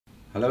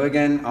Hello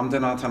again, I'm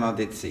Donatan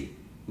Arditsi.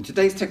 In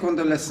today's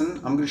Taekwondo lesson,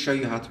 I'm going to show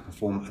you how to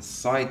perform a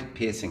side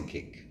piercing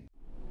kick.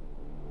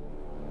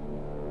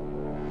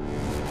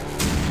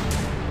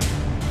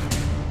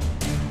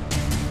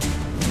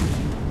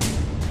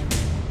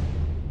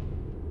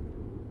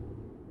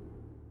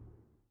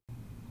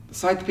 The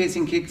side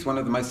piercing kick is one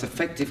of the most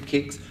effective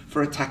kicks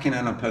for attacking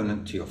an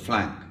opponent to your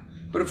flank.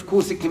 But of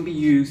course it can be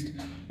used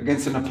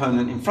against an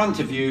opponent in front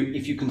of you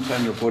if you can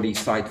turn your body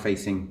side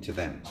facing to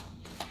them.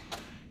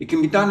 It can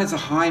be done as a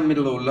high,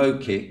 middle or low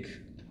kick.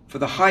 For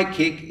the high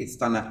kick, it's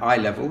done at eye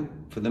level.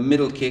 For the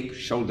middle kick,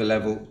 shoulder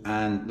level,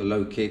 and the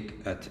low kick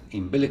at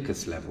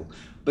umbilicus level.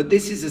 But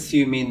this is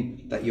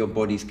assuming that your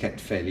body's kept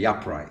fairly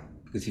upright,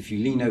 because if you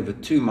lean over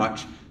too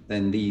much,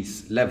 then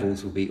these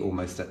levels will be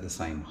almost at the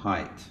same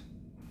height.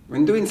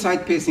 When doing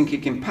side piercing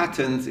kick in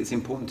patterns, it's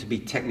important to be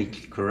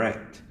technically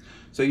correct.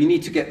 So you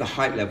need to get the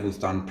height levels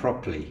done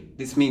properly.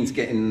 This means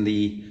getting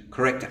the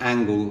correct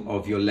angle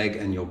of your leg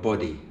and your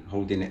body,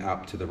 holding it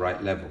up to the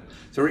right level.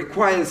 So it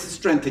requires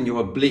strength in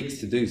your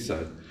obliques to do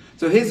so.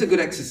 So here's a good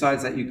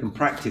exercise that you can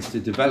practice to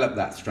develop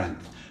that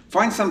strength.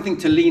 Find something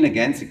to lean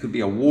against. It could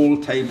be a wall,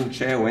 table,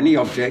 chair, or any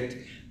object,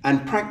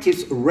 and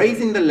practice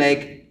raising the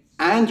leg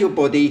and your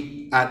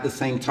body at the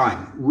same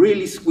time,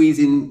 really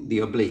squeezing the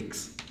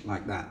obliques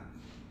like that.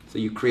 So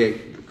you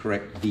create the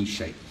correct V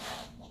shape.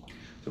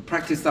 So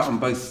practice that on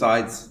both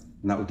sides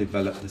and that will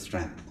develop the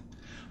strength.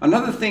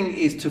 Another thing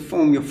is to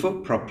form your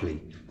foot properly.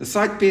 The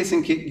side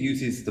piercing kick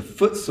uses the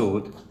foot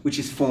sword, which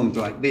is formed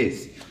like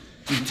this.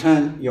 You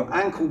turn your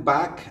ankle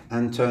back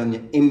and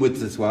turn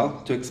inwards as well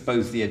to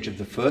expose the edge of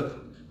the foot.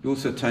 You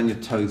also turn your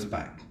toes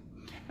back.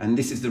 And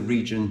this is the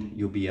region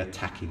you'll be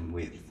attacking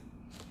with.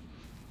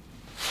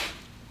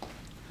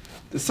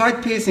 The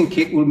side piercing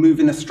kick will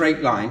move in a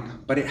straight line,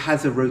 but it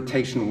has a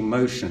rotational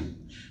motion.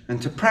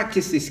 And to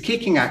practice this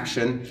kicking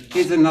action,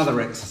 here's another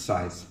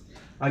exercise.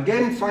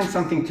 Again, find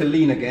something to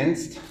lean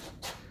against,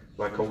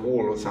 like a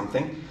wall or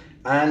something,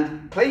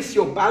 and place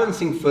your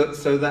balancing foot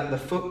so that the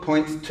foot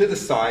points to the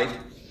side,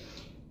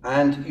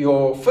 and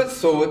your foot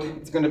sword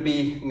is going to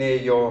be near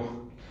your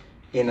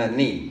inner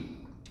knee.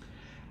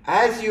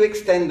 As you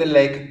extend the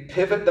leg,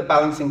 pivot the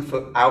balancing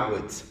foot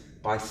outwards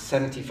by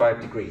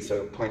 75 degrees, so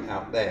it'll point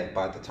out there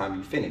by the time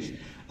you finish.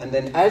 And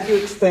then as you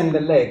extend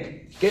the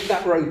leg, get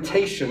that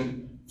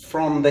rotation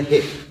from the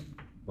hip,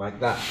 like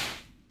that.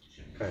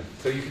 Okay.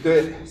 So you can do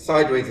it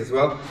sideways as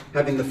well,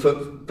 having the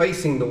foot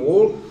facing the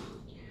wall,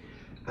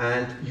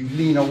 and you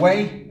lean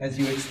away as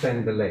you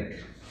extend the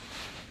leg,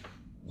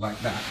 like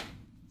that.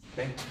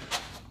 Okay.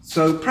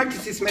 So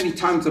practice this many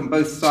times on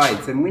both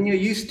sides, and when you're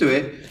used to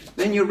it,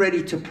 then you're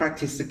ready to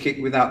practice the kick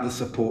without the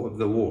support of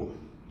the wall.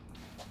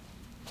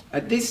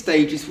 At this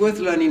stage, it's worth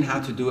learning how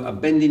to do a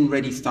bending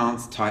ready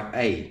stance type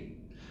A,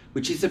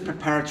 which is a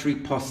preparatory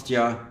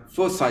posture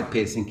for side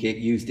piercing kick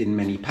used in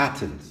many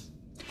patterns.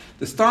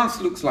 The stance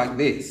looks like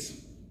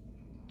this,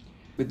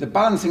 with the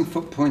balancing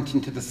foot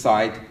pointing to the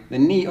side, the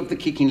knee of the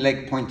kicking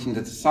leg pointing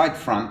to the side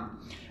front,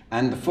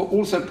 and the foot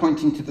also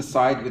pointing to the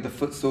side with the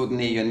foot sword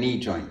near your knee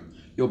joint.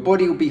 Your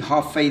body will be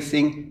half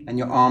facing and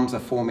your arms are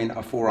forming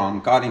a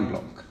forearm guarding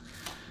block.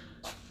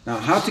 Now,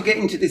 how to get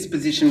into this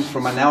position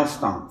from an L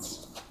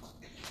stance.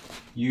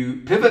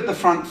 You pivot the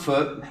front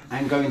foot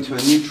and go into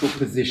a neutral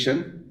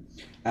position,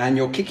 and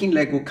your kicking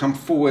leg will come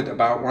forward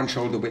about one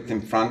shoulder width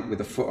in front with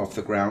a foot off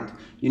the ground.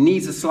 Your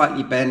knees are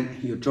slightly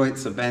bent, your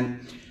joints are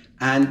bent,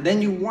 and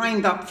then you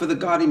wind up for the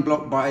guarding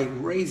block by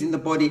raising the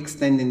body,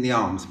 extending the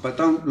arms, but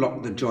don't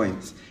lock the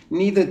joints.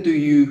 Neither do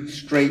you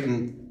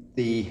straighten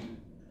the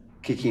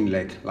kicking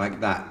leg like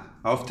that.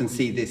 I often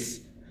see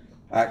this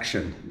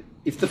action.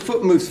 If the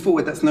foot moves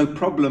forward, that's no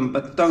problem,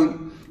 but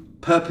don't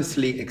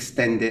purposely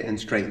extend it and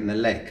straighten the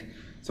leg.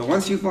 So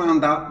once you've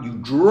wound up, you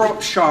drop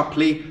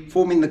sharply,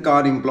 forming the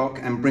guarding block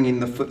and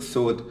bringing the foot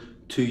sword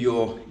to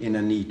your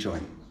inner knee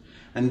joint.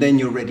 And then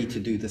you're ready to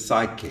do the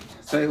side kick.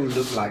 So it will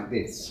look like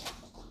this.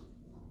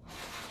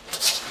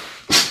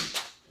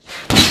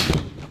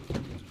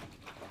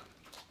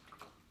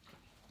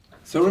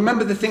 So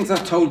remember the things I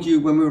told you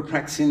when we were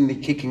practicing the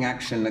kicking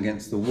action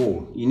against the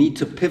wall. You need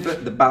to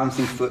pivot the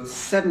balancing foot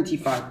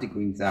 75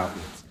 degrees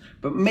outwards.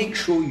 But make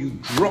sure you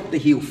drop the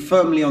heel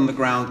firmly on the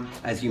ground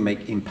as you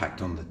make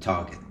impact on the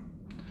target.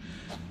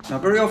 Now,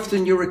 very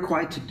often you're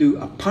required to do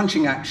a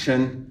punching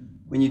action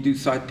when you do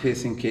side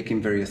piercing kick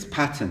in various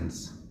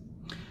patterns.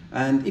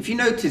 And if you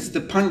notice,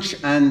 the punch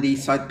and the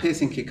side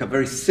piercing kick are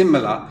very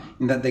similar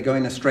in that they go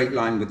in a straight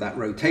line with that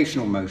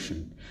rotational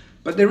motion.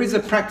 But there is a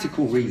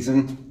practical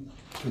reason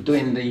for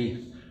doing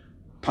the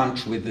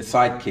punch with the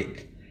side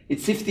kick.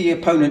 It's if the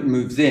opponent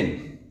moves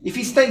in. If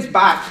he stays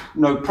back,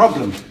 no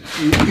problem,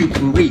 you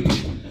can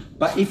reach.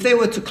 But if they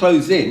were to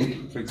close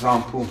in, for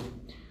example,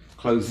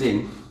 close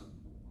in,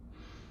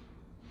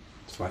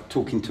 it's like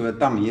talking to a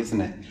dummy,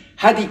 isn't it?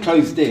 Had he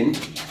closed in,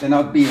 then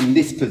I'd be in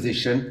this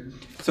position,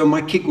 so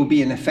my kick will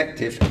be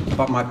ineffective,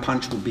 but my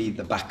punch will be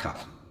the backup.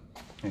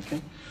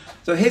 Okay?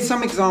 So here's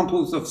some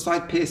examples of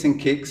side piercing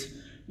kicks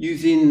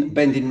using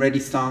bending ready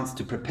stance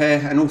to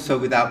prepare, and also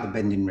without the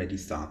bending ready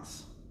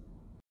stance.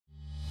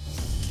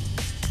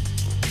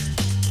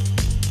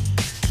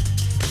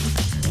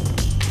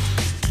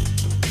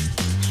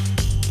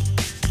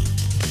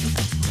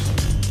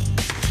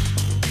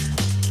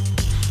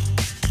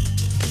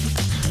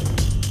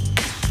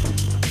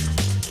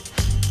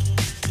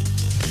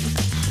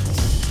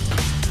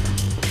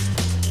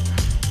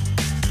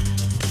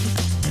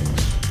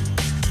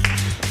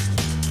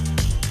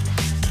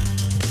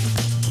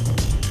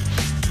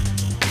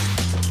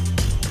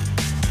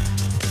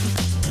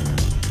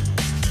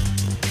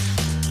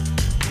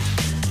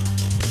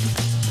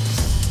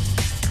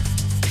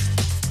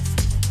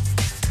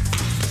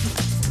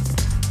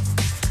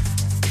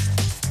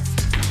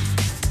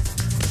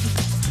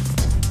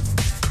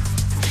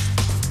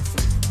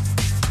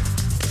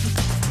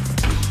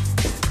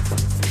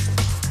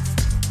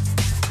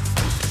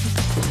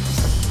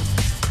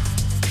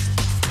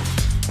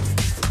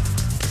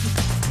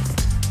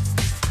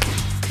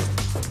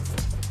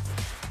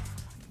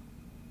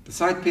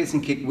 side piercing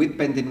kick with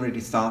bend-in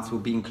ready stance will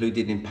be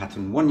included in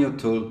pattern 1 Your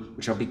Tool,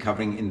 which I'll be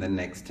covering in the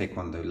next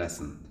Taekwondo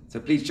lesson. So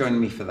please join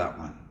me for that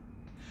one.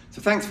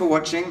 So thanks for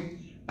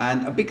watching,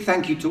 and a big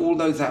thank you to all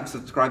those that have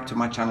subscribed to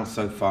my channel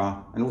so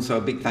far, and also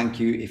a big thank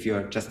you if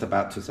you're just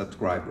about to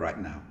subscribe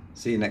right now.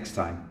 See you next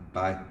time.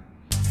 Bye.